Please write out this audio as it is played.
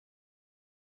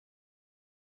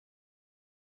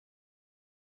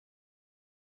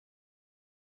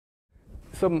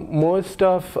So most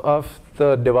of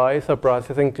the device or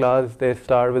processing class, they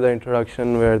start with an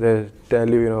introduction where they tell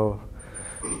you,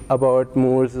 about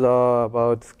Moore's law,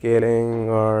 about scaling,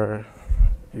 or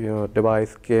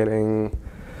device scaling,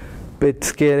 bit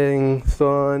scaling, so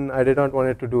on. I did not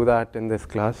want to do that in this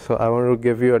class, so I want to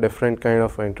give you a different kind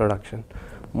of introduction,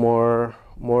 more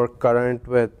current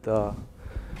with,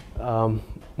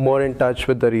 more in touch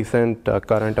with the recent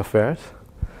current affairs.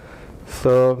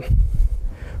 So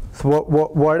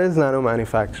what is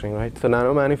nanomanufacturing, right? So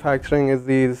nanomanufacturing is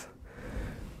these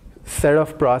set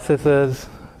of processes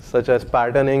such as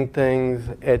patterning things,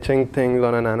 etching things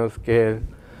on a nanoscale,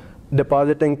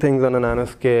 depositing things on a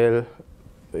nanoscale,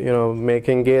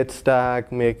 making gate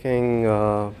stack, making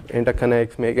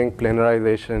interconnects, making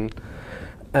planarization.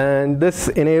 And this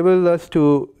enables us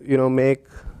to make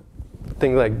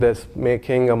things like this,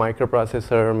 making a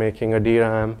microprocessor, making a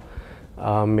DRAM,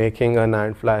 making a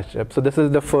NAND flash chip. So this is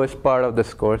the first part of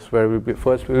this course, where we'll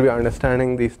be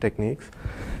understanding these techniques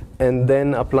and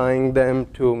then applying them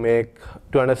to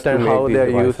understand how they're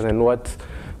used and what's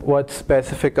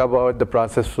specific about the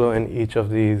process flow in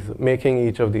making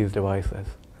each of these devices.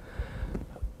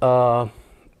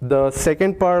 The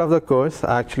second part of the course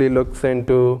actually looks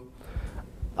into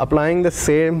applying the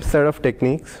same set of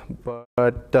techniques,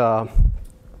 but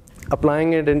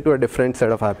applying it into a different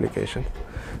set of applications.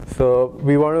 So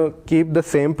we want to keep the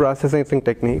same processing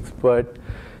techniques, but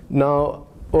now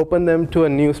open them to a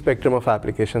new spectrum of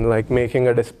applications, like making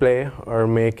a display, or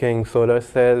making solar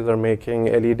cells, or making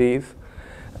LEDs.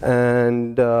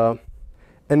 And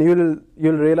you'll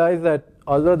realize that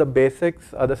although the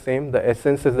basics are the same, the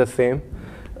essence is the same,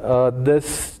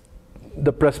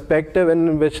 the perspective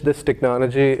in which this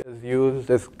technology is used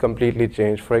is completely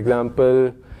changed. For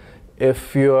example,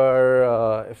 if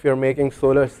you're making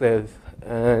solar cells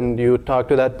and you talk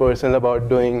to that person about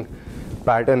doing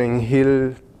patterning,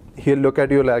 he'll look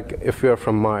at you like if you're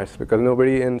from Mars, because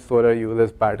nobody in solar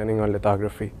uses patterning or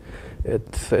lithography.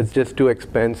 It's just too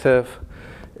expensive.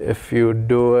 If you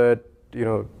do it,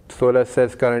 solar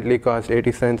cells currently cost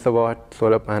 80 cents a watt,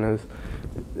 solar panels.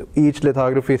 Each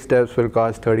lithography steps will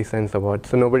cost 30 cents a watt.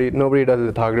 So nobody does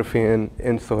lithography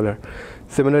in solar.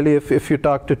 Similarly, if you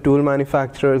talk to tool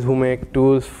manufacturers who make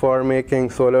tools for making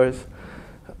solars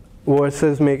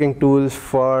versus making tools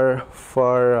for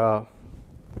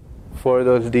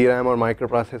those DRAM or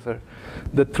microprocessor,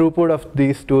 the throughput of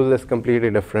these tools is completely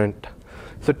different.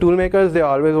 So tool makers, they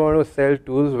always want to sell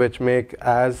tools which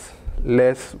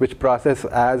process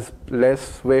as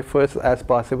less wafers as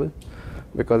possible,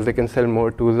 because they can sell more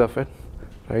tools of it,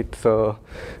 right? So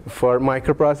for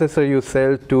microprocessor, you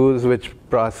sell tools which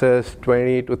process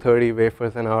 20 to 30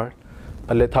 wafers an hour.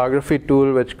 A lithography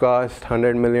tool which costs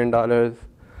 $100 million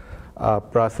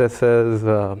processes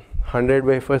 100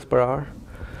 wafers per hour.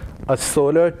 A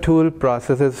solar tool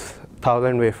processes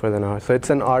 1,000 wafers an hour. So it's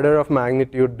an order of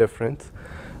magnitude difference.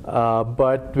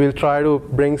 But we'll try to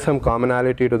bring some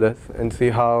commonality to this and see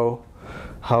how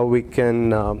we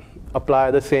can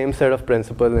apply the same set of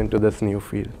principles into this new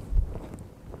field.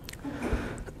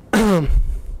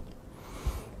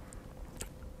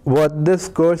 What this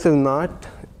course is not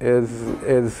is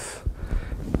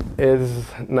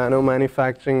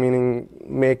nanomanufacturing, meaning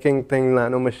making things,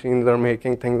 nanomachines, or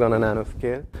making things on a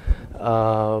nanoscale,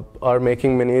 or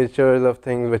making miniatures of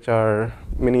things, which are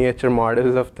miniature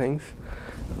models of things.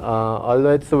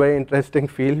 Although it's a very interesting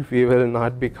field, we will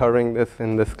not be covering this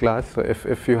in this class. So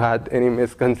if you had any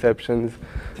misconceptions,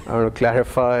 I want to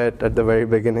clarify it at the very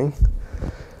beginning.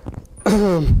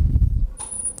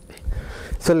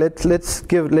 So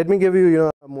let me give you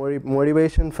a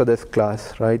motivation for this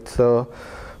class, right? So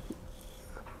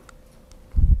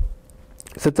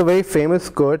it's a very famous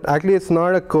quote. Actually, it's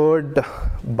not a quote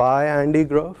by Andy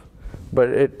Grove, but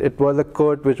it was a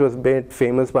quote which was made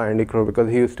famous by Andy Grove because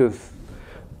he used to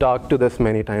talk to this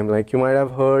many times. Like you might have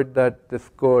heard that this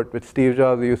quote which Steve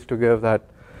Jobs used to give, that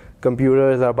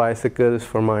computers are bicycles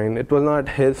for mind. It was not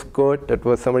his quote, it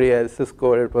was somebody else's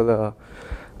quote. It was a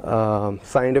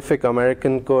scientific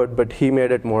American quote, but he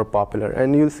made it more popular.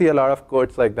 And you'll see a lot of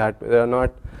quotes like that. They're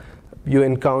not, you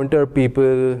encounter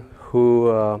people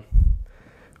who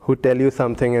tell you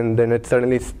something and then it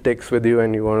suddenly sticks with you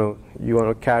and you want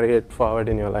to carry it forward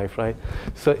in your life, right?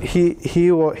 So he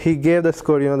gave this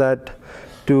quote, that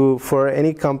for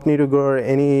any company to grow, or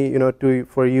any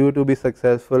for you to be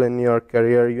successful in your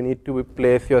career, you need to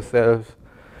place yourself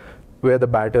where the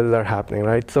battles are happening,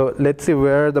 right? So let's see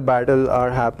where the battles are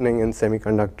happening in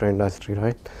semiconductor industry,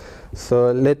 right?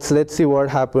 So let's see what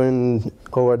happened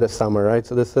over the summer, right?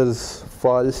 So this is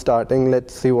fall starting.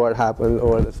 Let's see what happened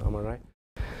over the summer, right?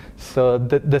 So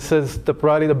this is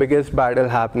probably the biggest battle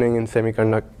happening in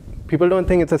semiconductor. People don't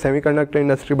think it's a semiconductor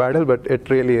industry battle, but it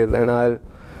really is, and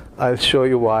I'll show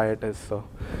you why it is so.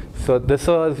 So this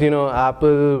was,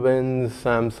 Apple wins,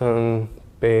 Samsung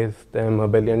pays them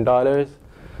 $1 billion.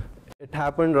 It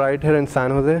happened right here in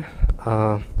San Jose.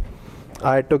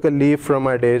 I took a leave from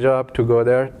my day job to go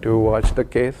there to watch the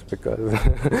case because,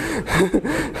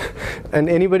 and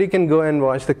anybody can go and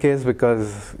watch the case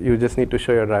because you just need to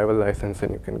show your driver's license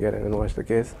and you can get in and watch the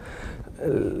case.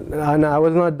 And I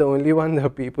was not the only one. There are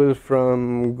people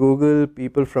from Google,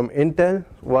 people from Intel.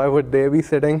 Why would they be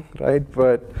sitting, right?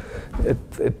 But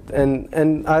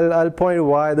and I'll point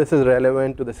why this is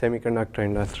relevant to the semiconductor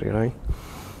industry, right?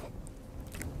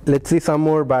 Let's see some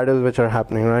more battles which are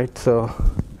happening, right? So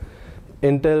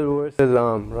Intel versus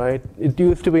ARM, right? It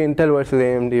used to be Intel versus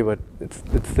AMD, but it's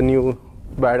the new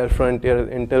battle frontier,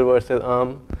 Intel versus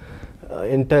ARM.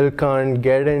 Intel can't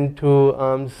get into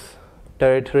ARM's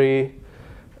territory.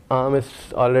 ARM is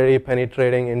already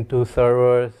penetrating into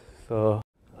servers, so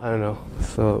I don't know.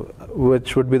 So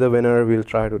which would be the winner, we'll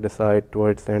try to decide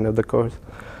towards the end of the course.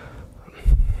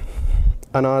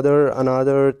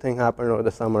 Another thing happened over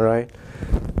the summer, right?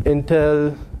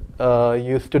 Intel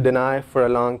used to deny for a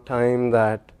long time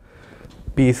that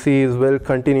PCs will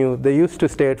continue. They used to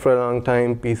state for a long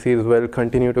time PCs will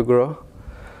continue to grow.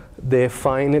 They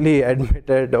finally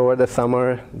admitted over the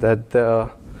summer that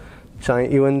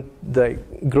even the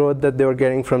growth that they were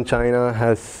getting from China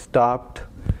has stopped.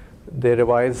 They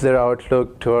revised their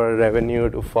outlook to our revenue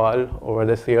to fall over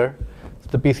this year.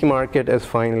 So the PC market is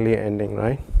finally ending,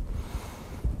 right?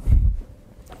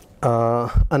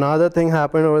 Another thing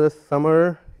happened over the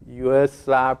summer. US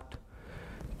slapped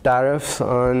tariffs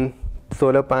on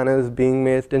solar panels being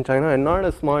made in China, and not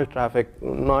a small tariff,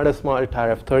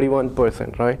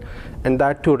 31%, right? And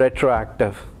that too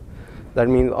retroactive. That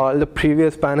means all the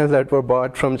previous panels that were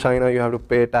bought from China, you have to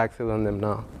pay taxes on them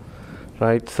now,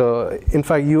 right? So in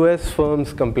fact, US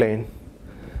firms complain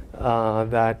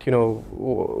that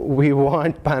we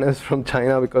want panels from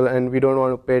China and we don't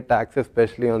want to pay taxes,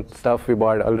 especially on stuff we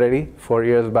bought already 4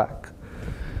 years back.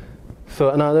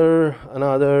 So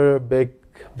another big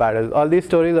battle. All these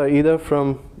stories are either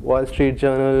from Wall Street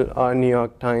Journal or New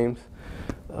York Times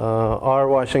or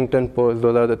Washington Post.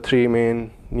 Those are the three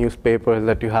main newspapers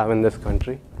that you have in this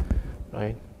country,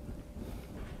 right?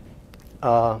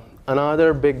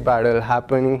 Another big battle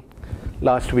happening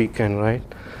last weekend, right?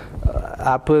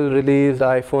 Apple released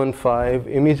iPhone 5.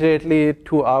 Immediately,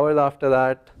 2 hours after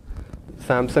that,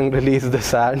 Samsung released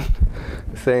this ad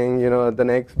saying, the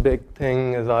next big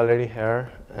thing is already here.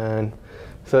 And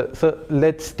so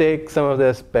let's take some of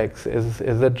the specs. Is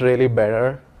it really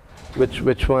better?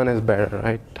 Which one is better,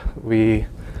 right?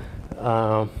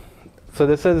 So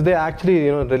they actually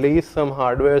released some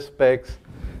hardware specs,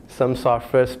 some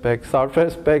software specs. Software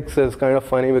specs is kind of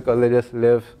funny because they just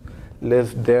list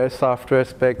their software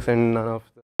specs and none of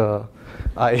the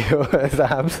iOS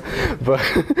apps.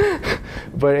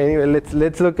 But anyway,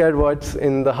 let's look at what's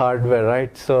in the hardware,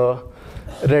 right? So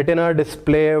Retina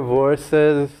display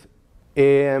versus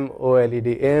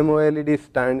AMOLED. AMOLED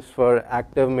stands for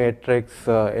active matrix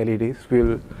LEDs.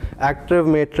 Active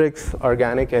matrix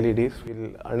organic LEDs.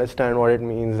 We'll understand what it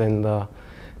means in the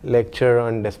lecture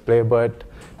on display, but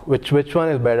which one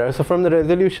is better? So from the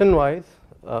resolution wise,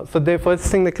 so the first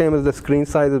thing they claim is the screen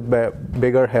size is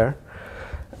bigger here,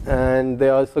 and they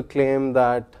also claim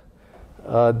that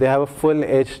they have a full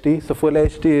HD. So full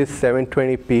HD is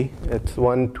 720p. It's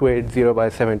 1280 by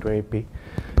 720p.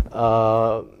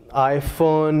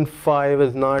 iPhone 5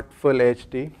 is not full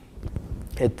HD.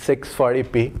 It's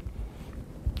 640p.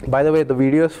 By the way, the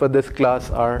videos for this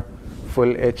class are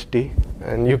full HD,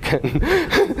 and you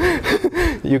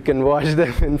can watch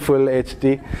them in full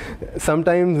HD.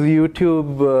 Sometimes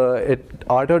YouTube it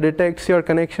auto detects your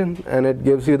connection and it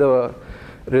gives you the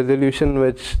resolution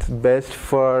which is best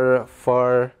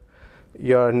for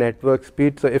your network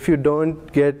speed. So if you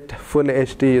don't get full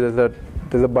HD,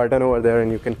 there's a button over there and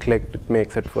you can click, it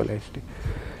makes it full HD.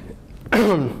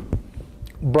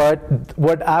 But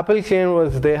what Apple claimed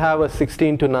was they have a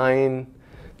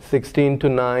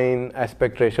 16:9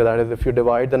 aspect ratio. That is, if you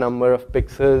divide the number of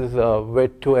pixels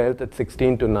width to height, it's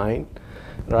 16:9,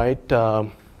 right?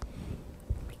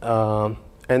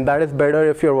 And that is better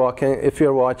if you're watching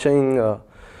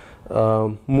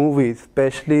movies,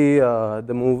 especially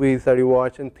the movies that you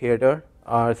watch in theater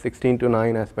are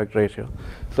 16:9 aspect ratio.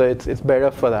 So it's better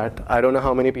for that. I don't know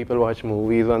how many people watch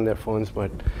movies on their phones,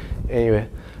 but anyway,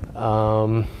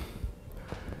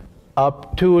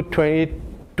 up to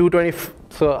 220.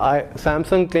 So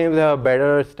Samsung claims they have a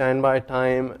better standby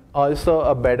time, also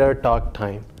a better talk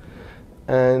time.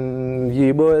 And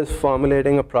Yibo is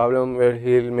formulating a problem where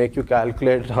he'll make you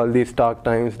calculate all these talk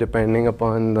times depending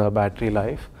upon the battery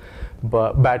life,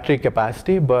 but battery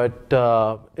capacity. But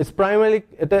it's primarily,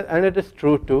 and it is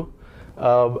true too.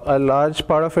 A large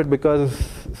part of it because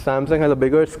Samsung has a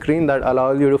bigger screen that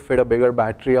allows you to fit a bigger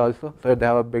battery also. So if they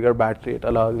have a bigger battery, it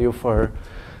allows you for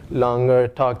longer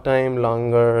talk time,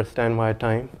 longer standby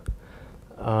time,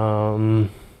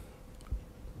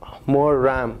 more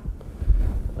RAM.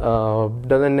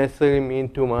 Doesn't necessarily mean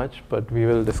too much, but we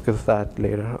will discuss that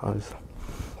later also.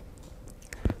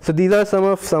 So these are some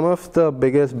of the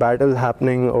biggest battles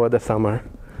happening over the summer.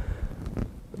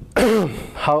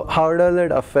 How does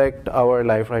it affect our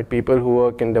life, right? People who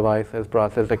work in devices,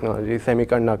 process technology,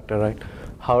 semiconductor, right?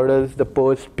 How does the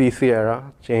post-PC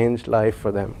era change life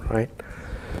for them, right?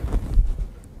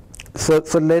 So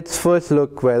let's first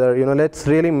look whether, let's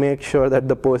really make sure that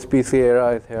the post-PC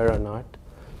era is here or not.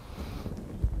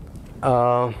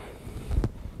 So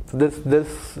this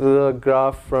is a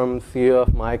graph from CEO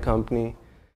of my company.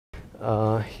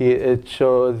 It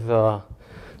shows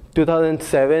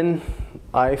 2007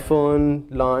 iPhone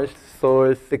launched,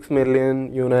 sold 6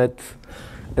 million units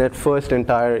in its first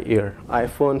entire year.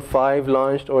 iPhone 5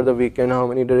 launched over the weekend. How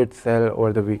many did it sell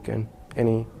over the weekend?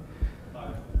 Any?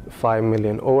 5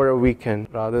 million over a weekend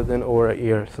rather than over a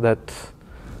year. So that's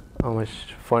how much?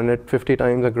 450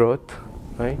 times the growth,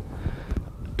 right?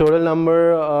 Total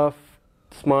number of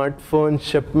smartphone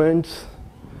shipments,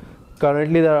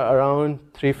 currently there are around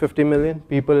 350 million.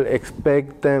 People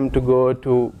expect them to go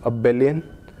to 1 billion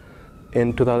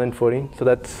in 2014. So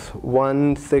that's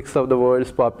 1/6 of the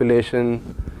world's population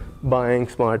buying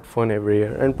smartphone every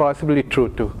year, and possibly true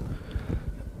too.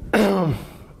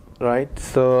 Right?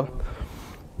 So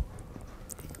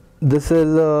this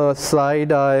is a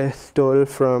slide I stole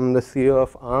from the CEO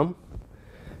of ARM.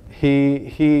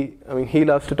 He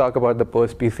loves to talk about the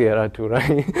post-PC era too,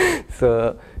 right?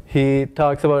 So he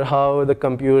talks about how the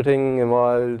computing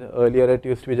evolved. Earlier it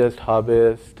used to be just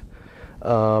hobbyist.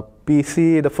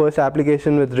 PC, the first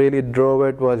application which really drove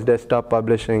it was desktop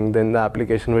publishing. Then the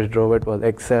application which drove it was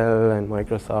Excel and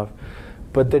Microsoft.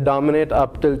 But they dominate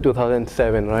up till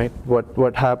 2007, right?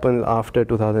 What happened after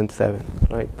 2007,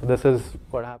 right? So this is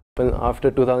what happened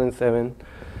after 2007.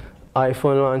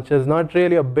 iPhone launches, not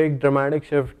really a big dramatic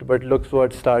shift, but looks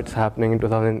what starts happening in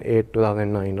 2008,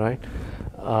 2009, right?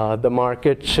 The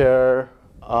market share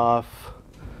of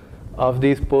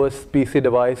these post-PC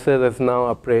devices is now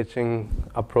approaching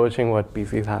what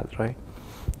PCs has, right?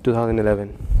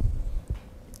 2011.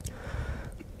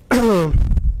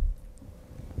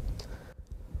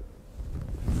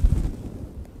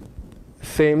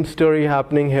 Same story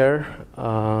happening here.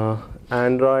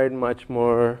 Android much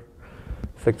more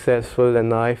successful than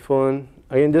the iPhone.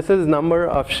 Again, this is number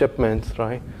of shipments,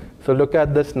 right? So look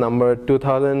at this number,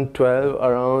 2012,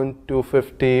 around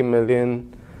 250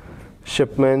 million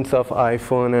shipments of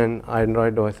iPhone and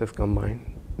Android devices combined.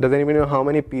 Does anybody know how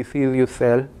many PCs you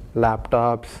sell,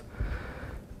 laptops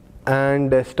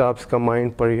and desktops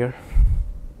combined per year?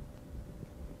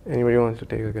 Anybody wants to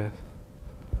take a guess?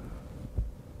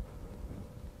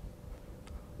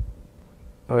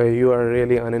 Okay, you are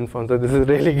really uninformed, so this is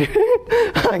really good.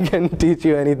 I can teach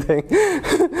you anything.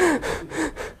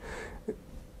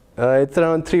 It's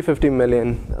around 350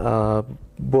 million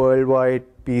worldwide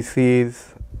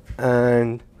PCs,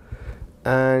 and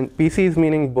PCs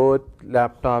meaning both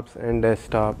laptops and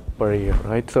desktop per year,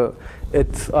 right? So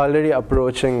it's already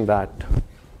approaching that.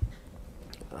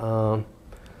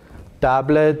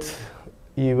 Tablets,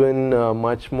 even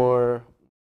much more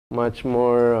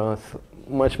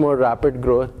rapid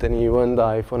growth than even the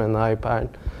iPhone and the iPad.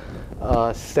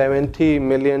 70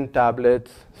 million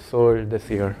tablets sold this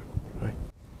year. Right?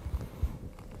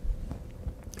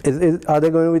 Are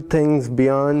there going to be things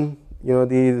beyond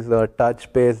these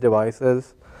touch-based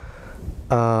devices?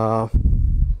 Probably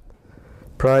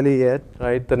yet,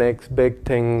 right? The next big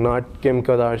thing, not Kim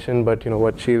Kardashian, but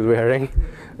what she's wearing.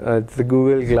 It's the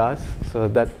Google Glass. So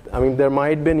that, there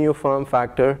might be a new form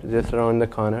factor just around the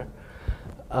corner.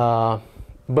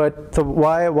 But so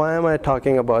why am I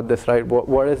talking about this, right?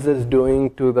 What is this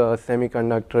doing to the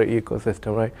semiconductor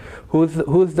ecosystem, right?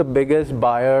 Who's the biggest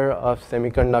buyer of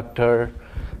semiconductor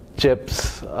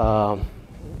chips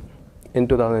in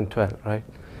 2012, right?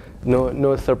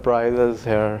 No surprises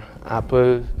here.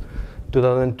 Apple,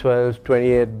 2012,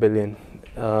 28 billion.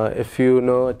 If you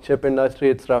know chip industry,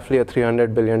 it's roughly a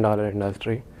 $300 billion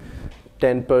industry.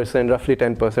 10%, roughly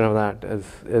 10% of that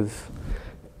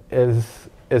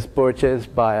is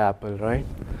purchased by Apple, right?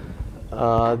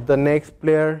 The next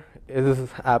player is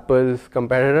Apple's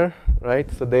competitor, right?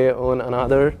 So they own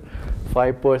another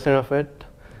 5% of it.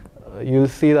 you'll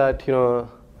see that,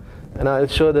 and I'll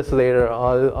show this later,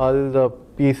 all the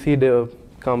PC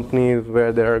companies,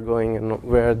 where they're going and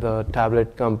where the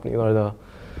tablet companies or the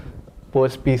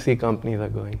post-PC companies are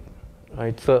going,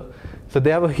 right? So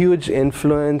they have a huge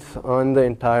influence on the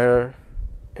entire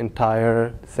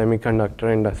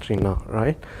semiconductor industry now,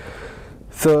 right?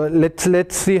 So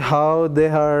let's see how they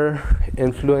are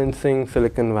influencing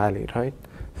Silicon Valley, right?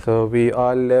 So we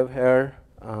all live here.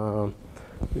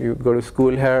 You go to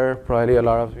school here. Probably a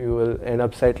lot of you will end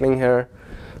up settling here,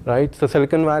 right? So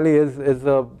Silicon Valley is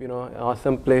a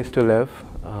awesome place to live.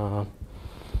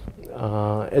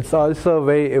 It's also a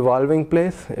very evolving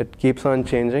place. It keeps on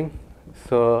changing.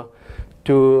 So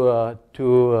to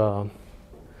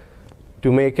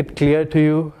make it clear to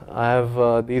you, I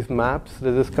have these maps.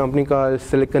 There's this company called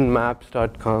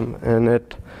siliconmaps.com, and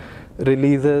it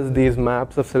releases these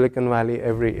maps of Silicon Valley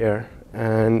every year.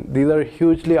 And these are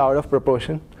hugely out of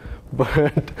proportion,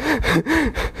 but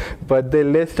they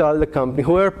list all the companies.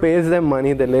 Whoever pays them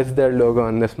money, they list their logo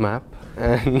on this map.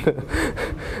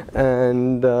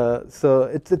 And so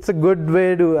it's a good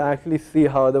way to actually see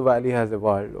how the valley has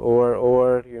evolved,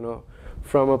 or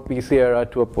from a PC era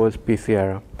to a post-PC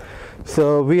era.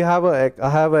 So I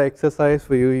have an exercise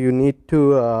for you. You need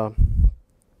to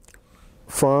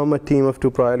form a team of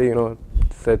two. Probably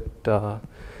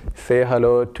say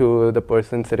hello to the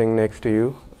person sitting next to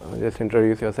you. Just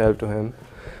introduce yourself to him.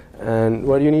 And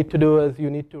what you need to do is you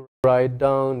need to write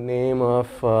down name of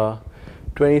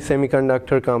 20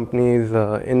 semiconductor companies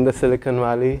in the Silicon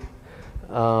Valley.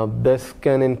 This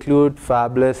can include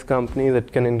fabless companies,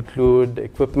 it can include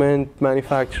equipment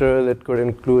manufacturers, it could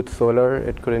include solar,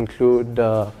 it could include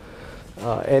LED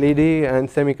and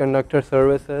semiconductor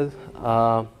services.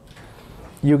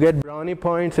 You get brownie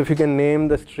points if you can name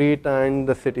the street and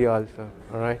the city also,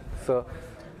 all right? So